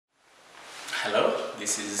Hello,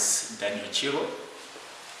 this is Daniel Chiro.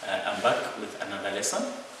 I'm back with another lesson,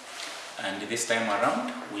 and this time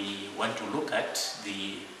around we want to look at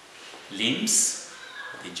the limbs,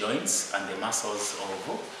 the joints and the muscles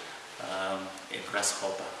of a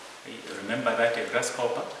grasshopper. Remember that a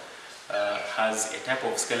grasshopper has a type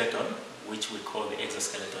of skeleton which we call the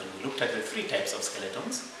exoskeleton. We looked at the three types of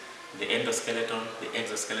skeletons: the endoskeleton, the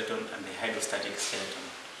exoskeleton and the hydrostatic skeleton.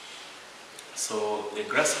 So the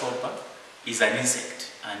grasshopper is an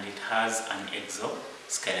insect and it has an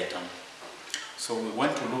exoskeleton. So we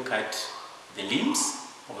want to look at the limbs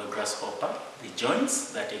of a grasshopper, the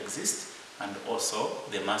joints that exist, and also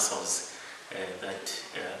the muscles that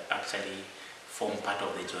actually form part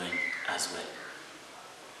of the joint as well.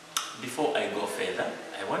 Before I go further,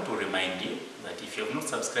 I want to remind you that if you have not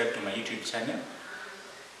subscribed to my YouTube channel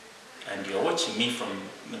and you're watching me from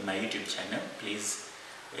my YouTube channel, please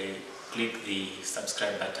click the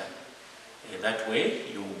subscribe button. That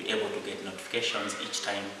way you will be able to get notifications each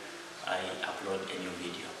time I upload a new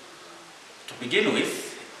video. To begin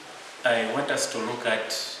with, I want us to look at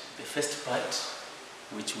the first part,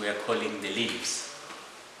 which we are calling the limbs.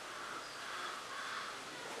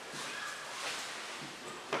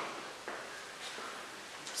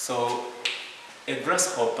 So a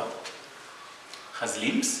grasshopper has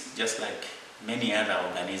limbs just like many other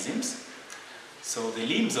organisms. So the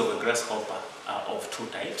limbs of a grasshopper are of two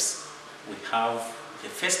types. We have the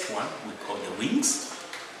first one we call the wings.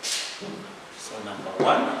 So number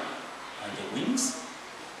one are the wings.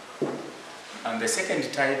 And the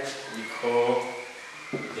second type we call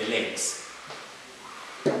the legs.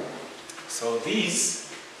 So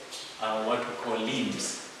these are what we call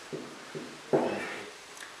limbs.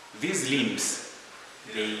 These limbs,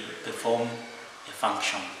 they perform a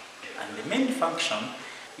function. And the main function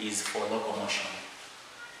is for locomotion.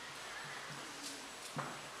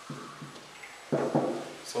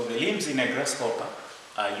 So the limbs in a grasshopper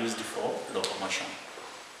are used for locomotion.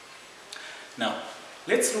 Now,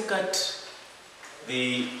 let's look at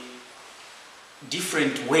the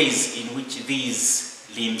different ways in which these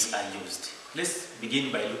limbs are used. Let's begin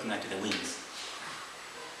by looking at the wings.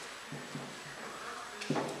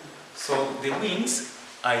 So the wings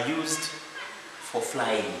are used for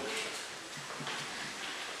flying.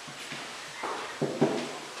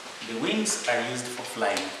 The wings are used for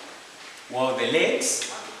flying, while the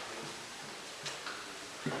legs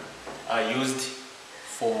are used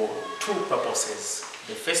for two purposes.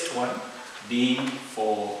 The first one being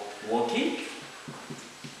for walking,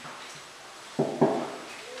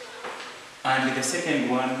 and the second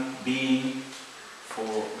one being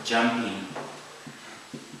for jumping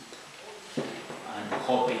and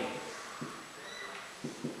hopping.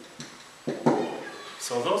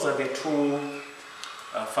 So those are the two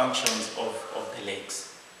functions of the legs.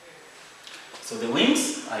 So the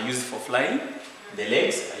wings are used for flying, the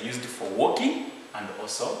legs are used for walking and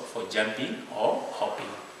also for jumping or hopping.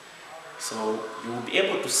 So you will be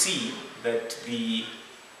able to see that the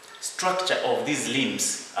structure of these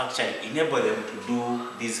limbs actually enable them to do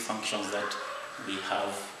these functions that we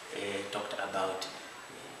have talked about.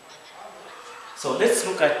 So let's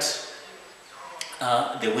look at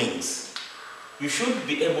the wings. You should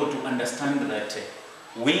be able to understand that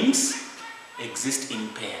wings exist in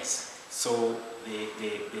pairs. So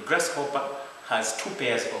the grasshopper has two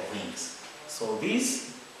pairs of wings. So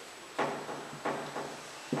these,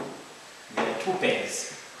 there are two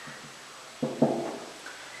pairs.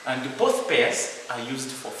 And both pairs are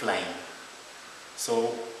used for flying.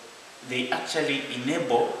 So they actually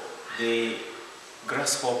enable the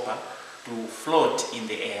grasshopper to float in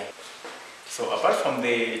the air. So apart from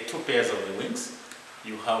the two pairs of the wings,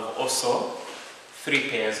 you have also three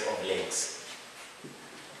pairs of legs.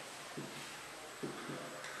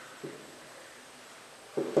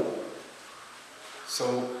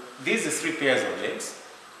 So these are three pairs of legs.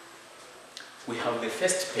 We have the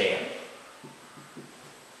first pair,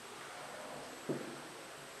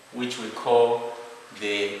 which we call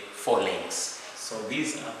the forelegs. So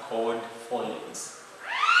these are called forelegs.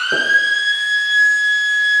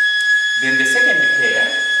 Then the second pair.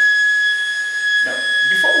 Now,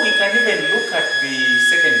 before we can even look at the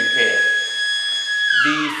second pair,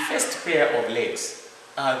 the first pair of legs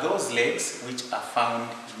are those legs which are found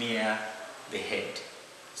near the head.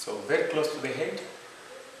 So very close to the head,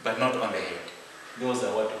 but not on the head. Those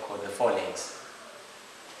are what we call the forelegs.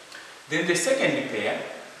 Then the second pair,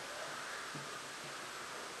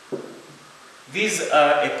 these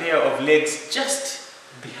are a pair of legs just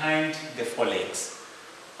behind the forelegs.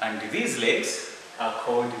 And these legs are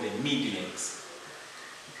called the mid legs.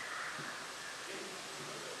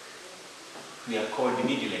 They are called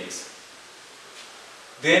mid legs.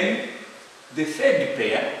 Then the third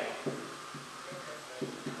pair,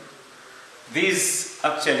 these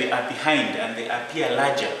actually are behind and they appear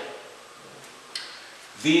larger.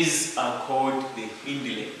 These are called the hind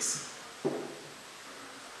legs.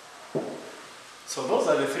 So those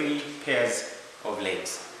are the three pairs of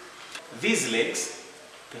legs. These legs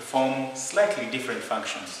perform slightly different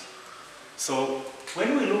functions. So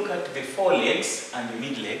when we look at the forelegs and the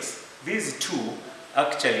mid legs, these two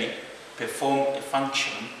actually perform a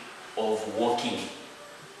function of walking.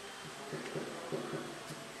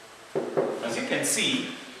 As you can see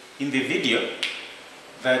in the video,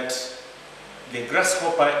 that the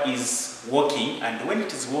grasshopper is walking, and when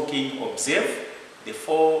it is walking, observe the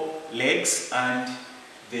forelegs and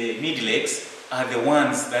the mid legs are the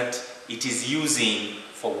ones that it is using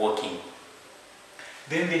for walking.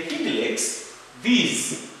 Then the hind legs,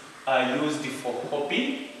 these are used for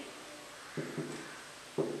hopping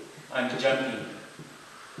and jumping.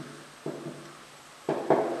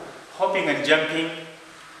 Hopping and jumping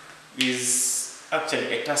is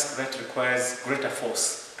actually a task that requires greater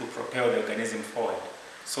force to propel the organism forward.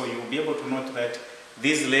 So you'll be able to note that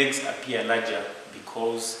these legs appear larger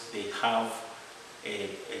because they have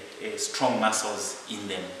a strong muscles in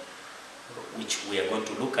them, which we are going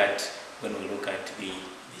to look at when we look at the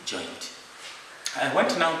joint. I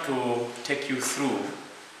want now to take you through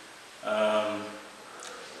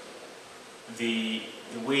the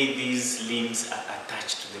way these limbs are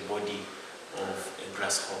attached to the body of a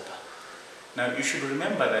grasshopper. Now you should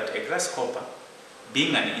remember that a grasshopper,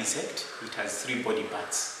 being an insect, it has three body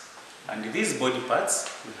parts. And these body parts,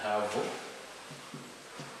 we have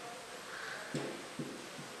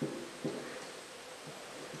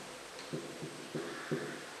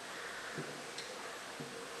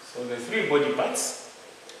the three body parts.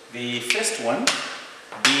 The first one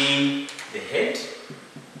being the head,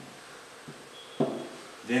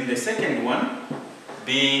 then the second one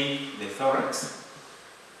being the thorax,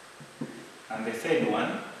 and the third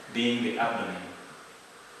one being the abdomen.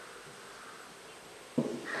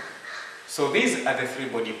 So these are the three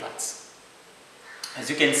body parts. As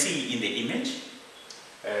you can see in the image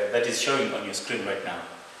that is showing on your screen right now.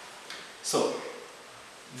 So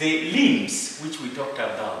the limbs which we talked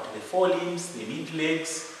about, the forelimbs, the mid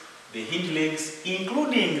legs, the hind legs,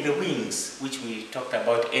 including the wings which we talked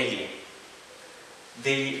about earlier,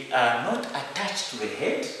 they are not attached to the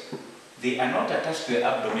head, they are not attached to the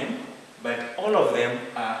abdomen, but all of them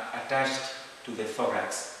are attached to the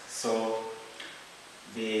thorax. So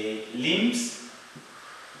the limbs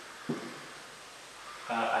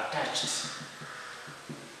are attached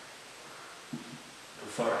to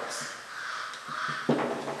thorax.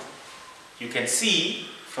 You can see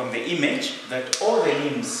from the image that all the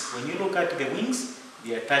limbs, when you look at the wings,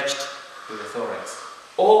 they are attached to the thorax.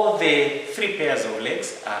 All the three pairs of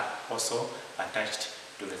legs are also attached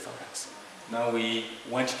to the thorax. Now we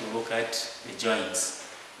want to look at the joints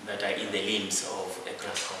that are in the limbs of a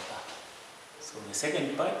grasshopper. So the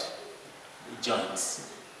second part, the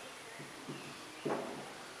joints.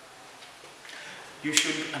 You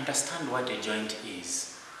should understand what a joint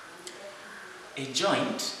is. A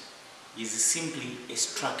joint is simply a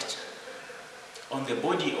structure on the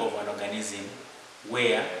body of an organism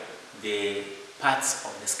where the parts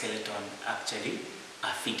of the skeleton actually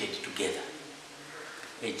are fitted together.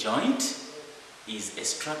 A joint is a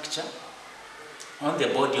structure on the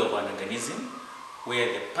body of an organism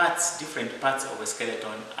where the parts, different parts of a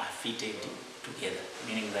skeleton are fitted together,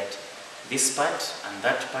 meaning that this part and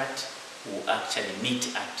that part will actually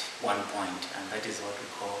meet at one point, and that is what we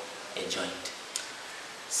call a joint.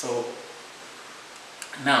 So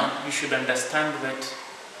now you should understand that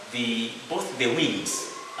both the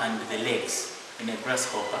wings and the legs in a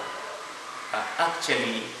grasshopper are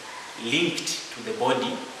actually linked to the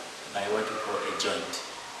body by what we call a joint.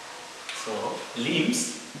 So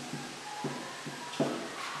limbs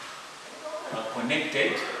are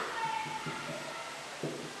connected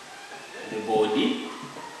to the body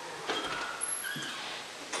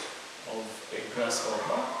of a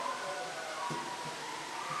grasshopper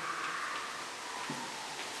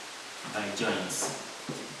by joints.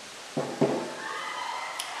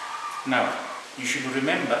 Now, you should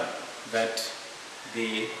remember that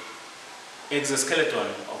the exoskeleton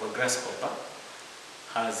of a grasshopper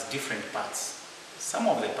has different parts. Some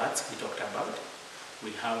of the parts we talked about,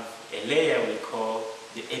 we have a layer we call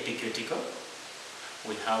the epicuticle,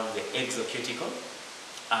 we have the exocuticle,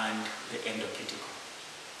 and the endocuticle.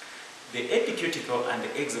 The epicuticle and the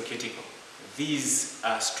exocuticle, these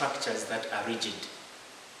are structures that are rigid.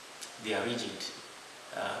 They are rigid.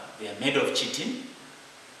 They are made of chitin,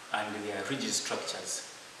 and they are rigid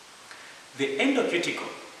structures. The endocuticle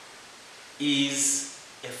is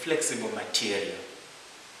a flexible material.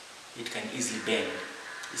 It can easily bend.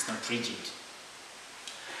 It's not rigid.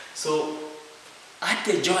 So at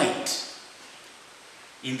the joint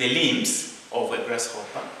in the limbs of a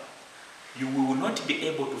grasshopper, you will not be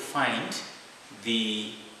able to find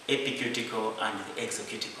the epicuticle and the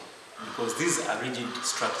exocuticle because these are rigid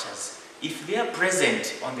structures. If they are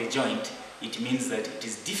present on the joint, it means that it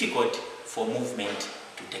is difficult for movement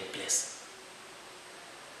to take place.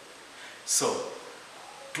 So,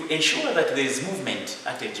 to ensure that there is movement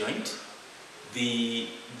at a joint, the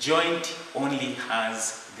joint only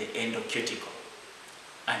has the endocuticle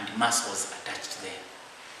and muscles attached there.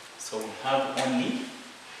 So we have only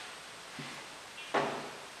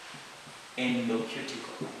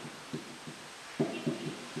endocuticle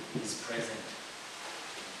is present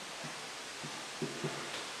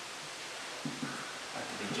at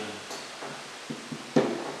the joint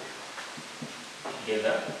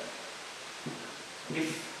together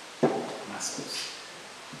with muscles.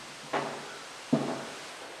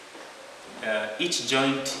 Each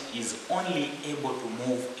joint is only able to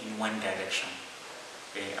move in one direction.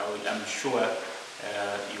 I'm sure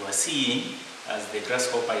you are seeing as the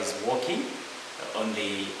grasshopper is walking on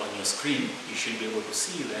your screen, you should be able to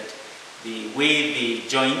see that the way the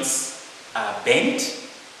joints are bent,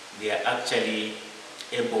 they are actually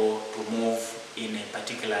able to move in a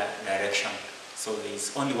particular direction. So there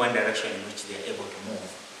is only one direction in which they are able to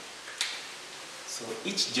move. So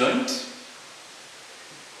each joint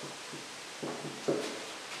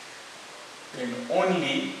can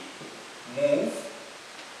only move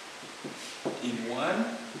in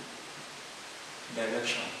one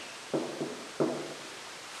direction.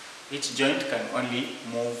 Each joint can only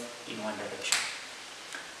move in one direction.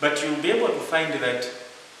 But you'll be able to find that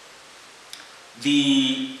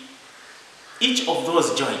each of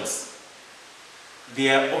those joints, they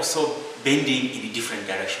are also bending in different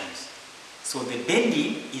directions. So the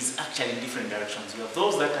bending is actually in different directions. You have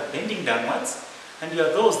those that are bending downwards, and you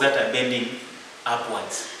have those that are bending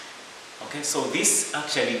upwards. Okay, so this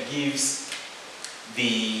actually gives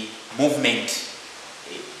the movement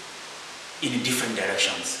in different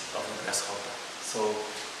directions of the grasshopper. So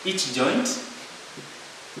each joint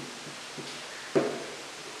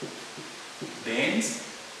bends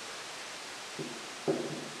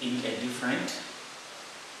in a different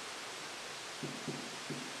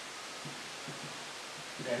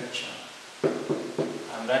direction,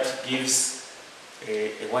 and that gives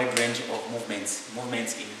a wide range of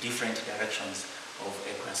movements in different directions of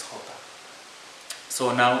a grasshopper.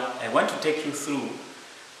 So now I want to take you through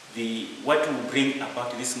what will bring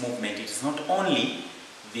about this movement. It is not only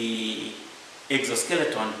the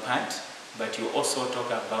exoskeleton part, but you also talk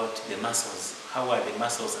about the muscles. How are the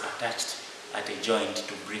muscles attached at a joint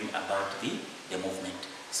to bring about the movement?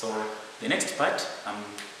 So the next part, I'm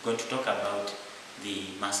going to talk about the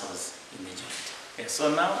muscles in the joint. Okay,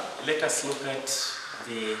 so now let us look at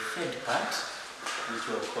the third part, which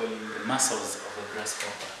we're calling the muscles of a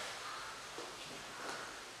grasshopper.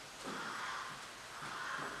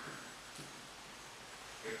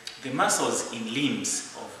 The muscles in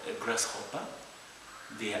limbs of a grasshopper,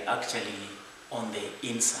 they are actually on the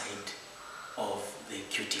inside of the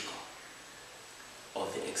cuticle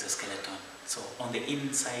of the exoskeleton. So on the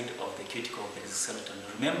inside of the cuticle of the exoskeleton.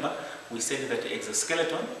 Remember, we said that the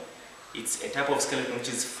exoskeleton, it's a type of skeleton which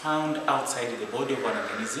is found outside the body of an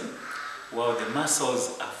organism, while the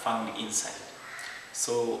muscles are found inside.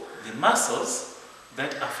 So the muscles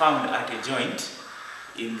that are found at a joint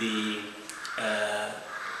in the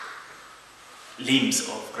limbs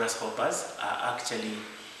of grasshoppers are actually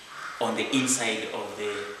on the inside of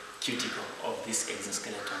the cuticle of this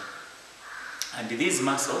exoskeleton. And these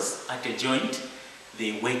muscles at a joint,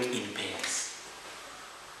 they work in pairs.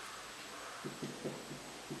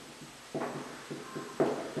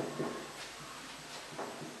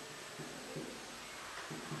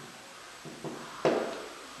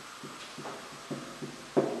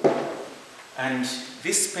 And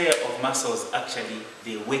this pair of muscles actually,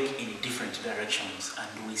 they work in different directions,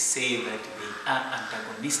 and we say that they are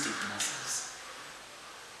antagonistic muscles.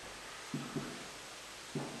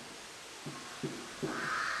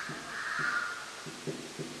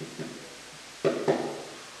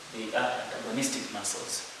 They are antagonistic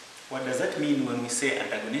muscles. What does that mean when we say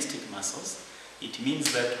antagonistic muscles? It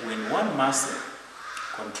means that when one muscle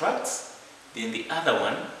contracts, then the other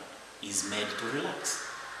one is made to relax.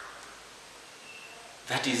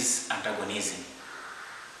 That is antagonism.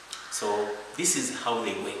 So this is how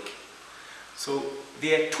they work. So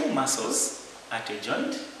there are two muscles at a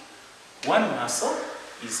joint. One muscle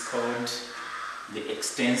is called the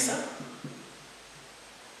extensor,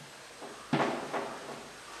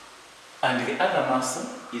 and the other muscle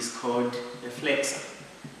is called the flexor.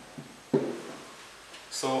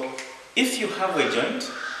 So if you have a joint,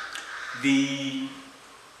 the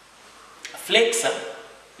flexor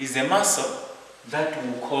is a muscle that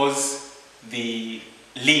will cause the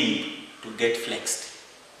limb to get flexed.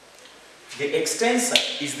 The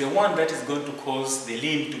extensor is the one that is going to cause the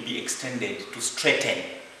limb to be extended, to straighten.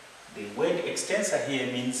 The word extensor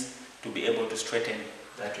here means to be able to straighten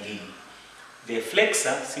that limb. The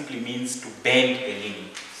flexor simply means to bend the limb.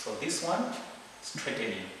 So this one,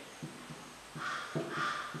 straightening.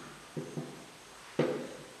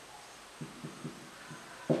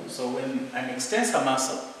 So when an extensor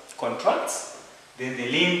muscle contracts, then the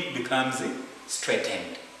limb becomes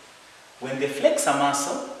straightened. When the flexor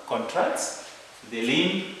muscle contracts, the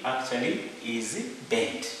limb actually is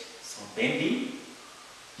bent. So bending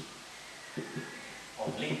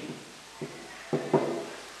of limb.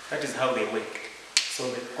 That is how they work.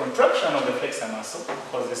 So the contraction of the flexor muscle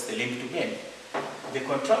causes the limb to bend. The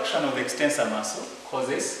contraction of the extensor muscle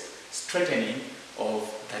causes straightening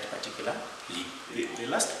of that particular limb. The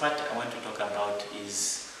last part I want to talk about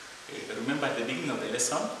is, remember at the beginning of the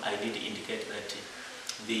lesson, I did indicate that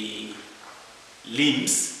the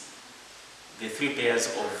limbs, the three pairs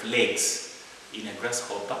of legs in a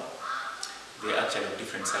grasshopper, they are actually of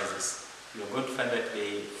different sizes. You're going to find that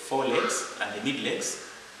the forelegs and the mid legs,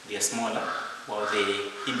 they are smaller, while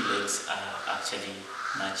the hind legs are actually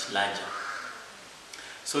much larger.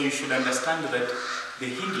 So you should understand that the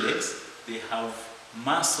hind legs, they have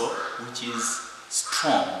muscle which is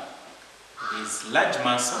strong. There is large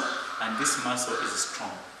muscle, and this muscle is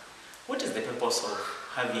strong. What is the purpose of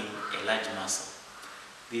having a large muscle?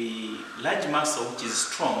 The large muscle which is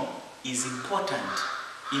strong is important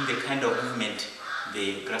in the kind of movement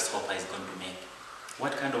the grasshopper is going to make.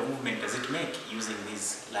 What kind of movement does it make using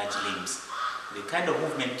these large limbs? The kind of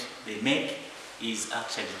movement they make is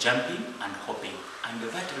actually jumping and hopping, and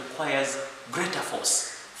that requires greater force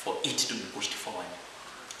for it to be pushed forward.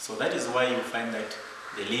 So that is why you find that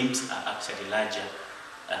the limbs are actually larger,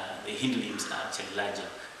 the hind limbs are actually larger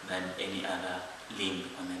than any other limb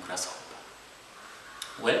on the grasshopper.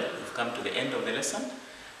 Well, we've come to the end of the lesson.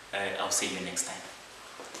 I'll see you next time.